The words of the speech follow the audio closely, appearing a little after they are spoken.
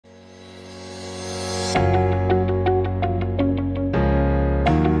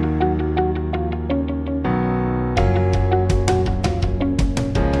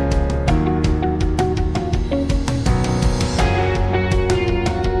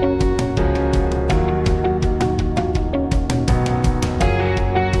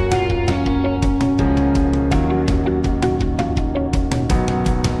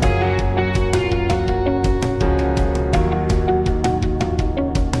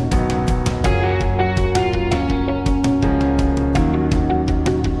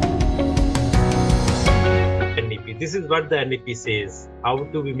This is what the NEP says, how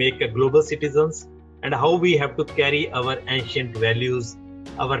do we make a global citizens and how we have to carry our ancient values,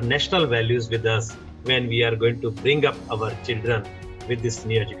 our national values with us when we are going to bring up our children with this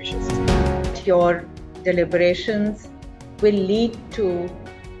new education system. Your deliberations will lead to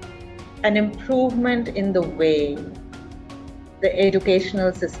an improvement in the way the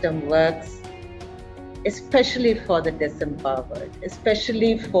educational system works, especially for the disempowered,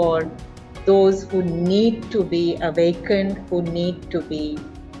 especially for those who need to be awakened, who need to be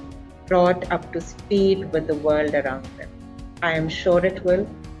brought up to speed with the world around them. I am sure it will.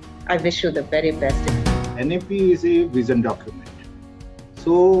 I wish you the very best. NEP is a vision document.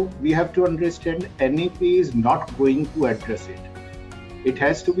 So we have to understand NEP is not going to address it. It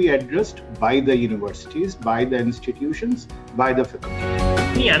has to be addressed by the universities, by the institutions, by the faculty.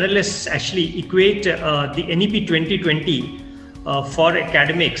 Many analysts actually equate the NEP 2020 for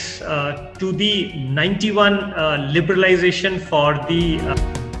academics to the 91 liberalization for the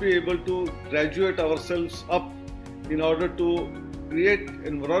be able to graduate ourselves up in order to create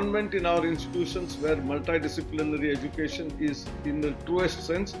environment in our institutions where multidisciplinary education is in the truest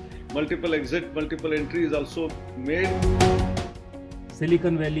sense. Multiple exit, multiple entry is also made.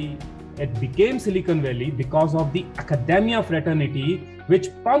 Silicon Valley, it became Silicon Valley because of the academia fraternity which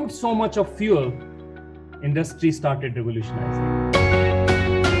pumped so much of fuel. Industry started revolutionizing.